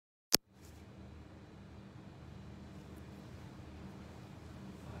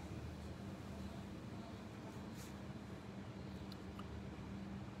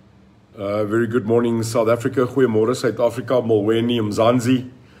Very good morning, South Africa. Goeiemorgen, South Africa. Molweni, Mzansi.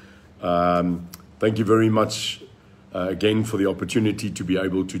 Thank you very much again for the opportunity to be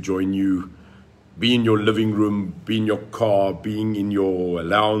able to join you, be in your living room, be in your car, being in your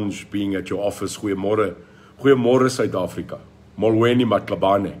lounge, being at your office. Goeiemorgen. Goeiemorgen, South Africa. Molweni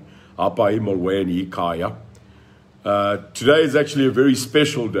matlabane. Apai molweni kaya. Today is actually a very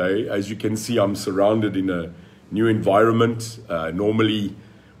special day. As you can see, I'm surrounded in a new environment. Normally,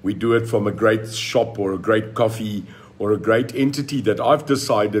 we do it from a great shop or a great coffee or a great entity that I've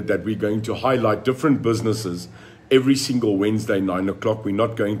decided that we're going to highlight different businesses every single Wednesday, 9 o'clock. We're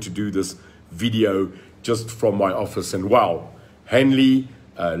not going to do this video just from my office. And wow, Hanley,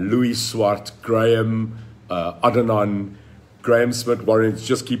 Louis Swart, Graham, Adnan, Graham Smith, Warren, it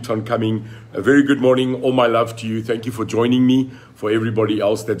just keeps on coming. A very good morning. All my love to you. Thank you for joining me. For everybody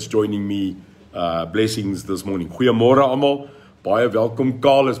else that's joining me, blessings this morning. Goeiemorgen almal. Baie welkom.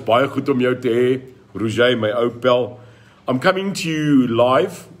 Karl, is baie goed om jou te hê. Roger, my ou pel. I'm coming to you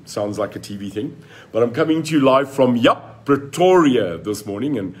live. Sounds like a TV thing. But I'm coming to you live from, Pretoria this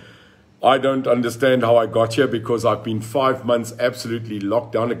morning. And I don't understand how I got here because I've been 5 months absolutely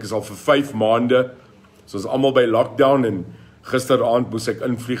locked down. Ek is al vir 5 maande. So is almal by lockdown en gisteraand moes ek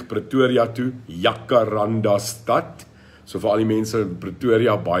invlieg Pretoria toe, Jacaranda stad. So vir al die mense in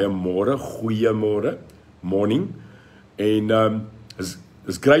Pretoria, baie môre, goeiemôre, morning. En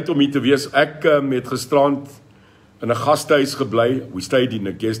is great om hier te wees. Ek het gisterand in 'n gastehuis gebly. We stayed in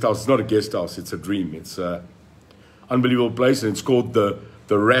a guest house. It's not a guest house, it's a dream. It's a unbelievable place and it's called the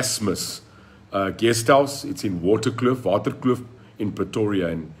Rasmus guest house. It's in Waterkloof in Pretoria.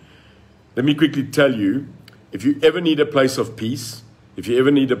 And let me quickly tell you, if you ever need a place of peace, if you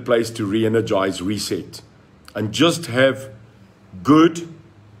ever need a place to re-energize, reset, and just have good,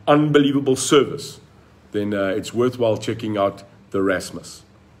 unbelievable service, then it's worthwhile checking out the Rasmus.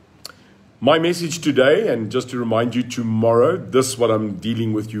 My message today, and just to remind you tomorrow, this what I'm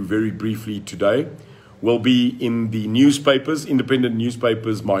dealing with you very briefly today, will be in the newspapers, independent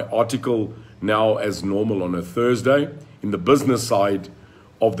newspapers, my article now as normal on a Thursday, in the business side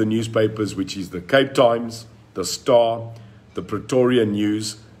of the newspapers, which is the Cape Times, the Star, the Pretoria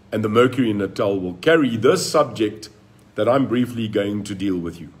News, and the Mercury Natal will carry this subject that I'm briefly going to deal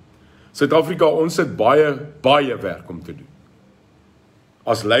with you. South Africa, ons het baie werk om te doen.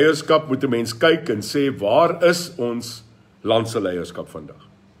 As leierskap moet 'n mens kyk en sê, waar is ons land se leierskap vandag?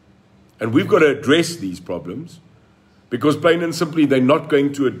 And we've got to address these problems because plain and simply they're not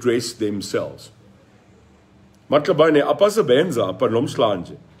going to address themselves. Matlabane, apa se benza, apa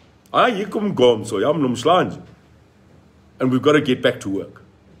nomslanje. Hier kom gomso, nomslanje. And we've got to get back to work.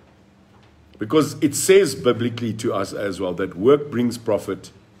 Because it says biblically to us as well that work brings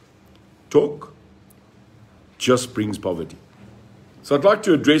profit. Talk just brings poverty. So I'd like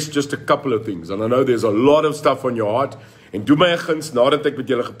to address just a couple of things. And I know there's a lot of stuff on your heart. En doe my 'n guns, nadat ek met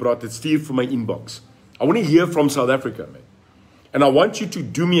julle gepraat het, stuur vir my inbox. I want to hear from South Africa, man. And I want you to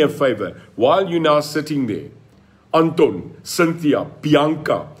do me a favor. While you're now sitting there, Anton, Cynthia,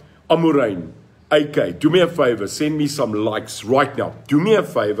 Bianca, Amurain, AK, do me a favor, send me some likes right now. Do me a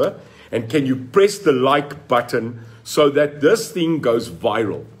favor, and can you press the like button so that this thing goes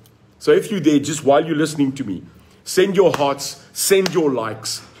viral? So if you're there, just while you're listening to me, send your hearts, send your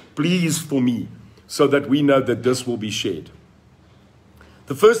likes, please, for me, so that we know that this will be shared.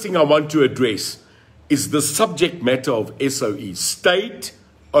 The first thing I want to address is the subject matter of SOEs,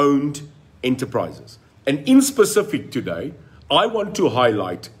 state-owned enterprises. And in specific today, I want to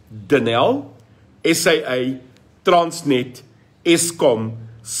highlight Denel, SAA, Transnet, Eskom,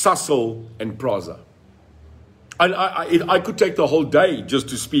 Sasol, and Prasa. And I could take the whole day just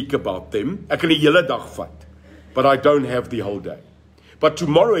to speak about them. Ek kan die hele dag vat, but I don't have the whole day. But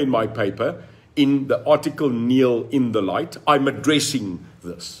tomorrow in my paper, in the article Neil in the Light, I'm addressing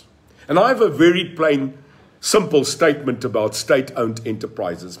this. And I have a very plain, simple statement about state-owned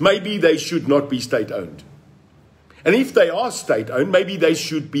enterprises. Maybe they should not be state-owned. And if they are state-owned, maybe they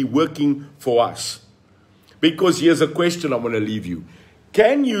should be working for us. Because here's a question I want to leave you.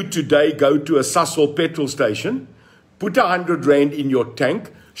 Can you today go to a Sasol petrol station, put 100 Rand in your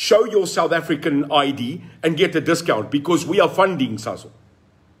tank, show your South African ID and get a discount because we are funding Sasol?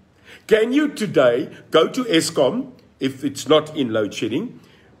 Can you today go to Eskom, if it's not in load shedding,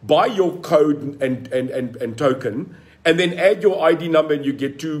 buy your code and token, and then add your ID number and you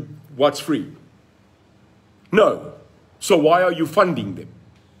get 2 watts free? No. So why are you funding them?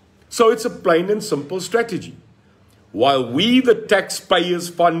 So it's a plain and simple strategy. While we, the taxpayers,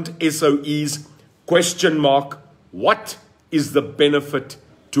 fund SOEs, question mark, what is the benefit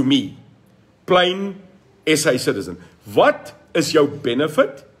to me? Plain SA citizen. Wat is jou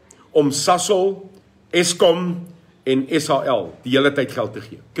benefit? om Sasol, Eskom en SHL die hele tyd geld te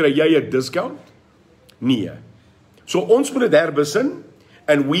gee. Kry jy 'n discount? Nee. So ons moet dit herbesin,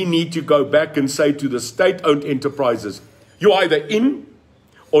 and we need to go back and say to the state-owned enterprises, you are either in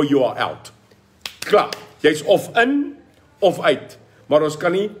or you are out. Klaar, jy's of in of uit. Maar ons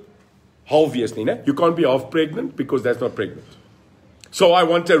kan nie half wees nie, né? You can't be half pregnant because that's not pregnant. So I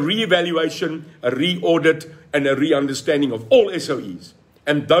want a re-evaluation, a re-audit, and a re-understanding of all SOEs.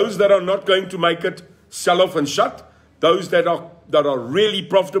 And those that are not going to make it, sell off and shut. Those that are really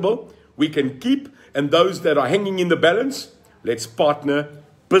profitable, we can keep. And those that are hanging in the balance, let's partner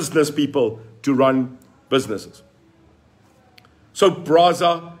business people to run businesses. So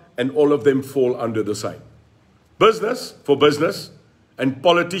Brazza and all of them fall under the same. Business for business, and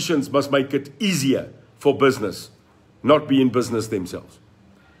politicians must make it easier for business, not be in business themselves.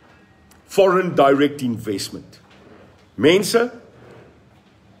 Foreign direct investment. Mense,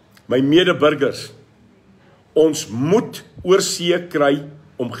 my medeburgers, ons moet oorsee kry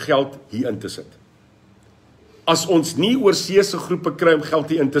om geld hier in te sit. As ons nie oorseese groepe kry om geld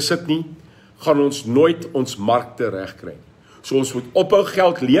hier in te sit nie, gaan ons nooit ons markte reg kry. So ons moet ophou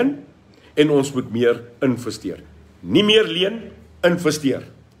geld leen en ons moet meer investeer. Nie meer leen, investeer.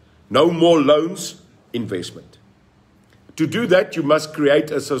 No more loans, investment. To do that, you must create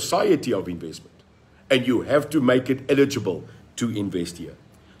a society of investment. And you have to make it eligible to invest here.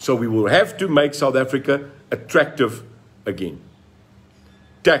 So we will have to make South Africa attractive again.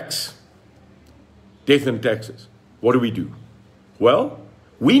 Tax. Death and taxes. What do? Well,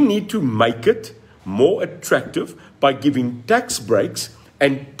 we need to make it more attractive by giving tax breaks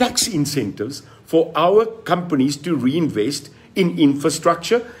and tax incentives for our companies to reinvest in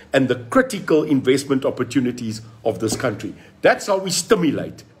infrastructure and the critical investment opportunities of this country. That's how we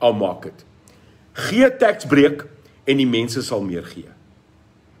stimulate our market. Gee tax break en die mense sal meer gee.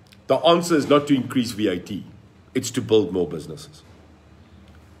 The answer is not to increase VAT. It's to build more businesses.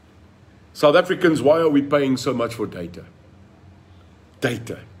 South Africans, why are we paying so much for data?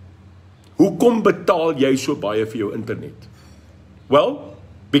 Data. Hoekom betaal jy so baie vir jou internet? Well,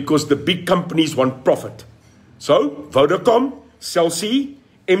 because the big companies want profit. So, Vodacom, Cell C,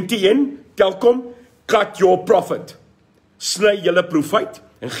 MTN, Telkom, cut your profit. Sny julle profit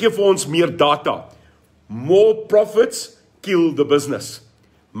en gee vir ons meer data. More profits kill the business.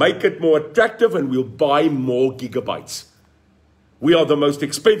 Make it more attractive and we'll buy more gigabytes. We are the most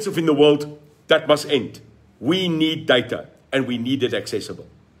expensive in the world. That must end. We need data and we need it accessible.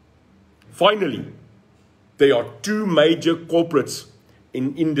 Finally, there are two major corporates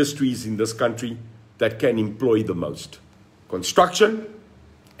in industries in this country that can employ the most. Construction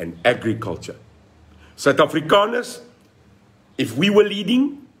and agriculture. South Afrikaners, if we were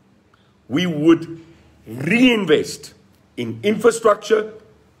leading, we would reinvest in infrastructure,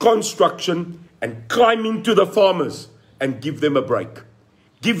 construction, and climb into the farmers and give them a break.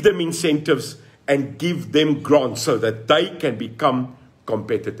 Give them incentives and give them grants so that they can become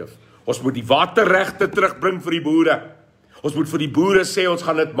competitive. Ons moet die waterregte terugbring vir die boere. Ons moet vir die boere sê ons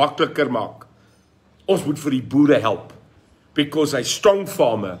gaan dit makliker maak. Ons moet vir die boere help. Because a strong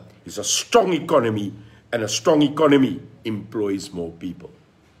farmer is a strong economy, and a strong economy employs more people.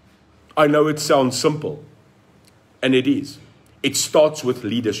 I know it sounds simple, and it is. It starts with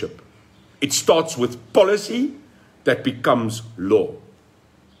leadership. It starts with policy that becomes law.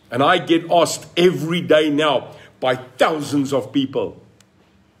 And I get asked every day now by thousands of people,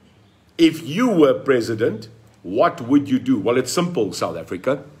 if you were president, what would you do? Well, it's simple, South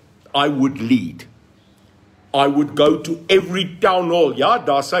Africa. I would lead. I would go to every town hall. Ja,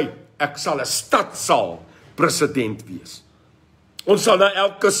 daar sê, ek sal 'n stadsaal president wees. Ons sal na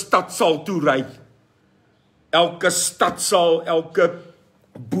elke stadsaal toe ry. Elke stadsaal, elke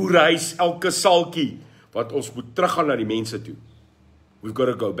boerhuis, elke saaltjie, wat ons moet teruggaan na die mense toe. We've got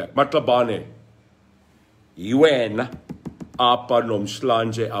to go back. Matlabane. Iwena. Apa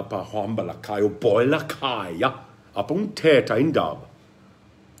nomslanje apa hambala kayo boila kaya. Apa unteta indaba.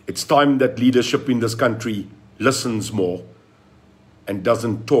 It's time that leadership in this country listens more and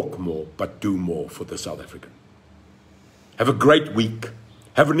doesn't talk more, but do more for the South African. Have a great week.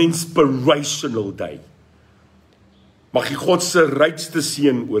 Have an inspirational day. Mag die God se rykste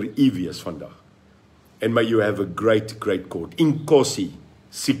seën oor u wees vandag. And may you have a great, great court. Inkosi,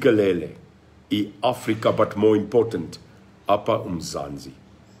 sikelele, I Afrika, but more important, Apa Umzansi.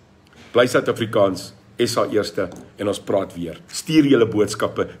 Bly Suid-Afrikaans, SA eerste, en ons praat weer. Stuur julle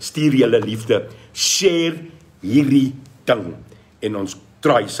boodskappe, stuur julle liefde, share hierdie ding, en ons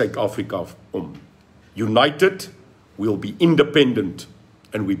draai Suid-Afrika om. United, we'll be independent,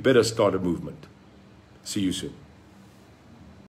 and we better start a movement. See you soon.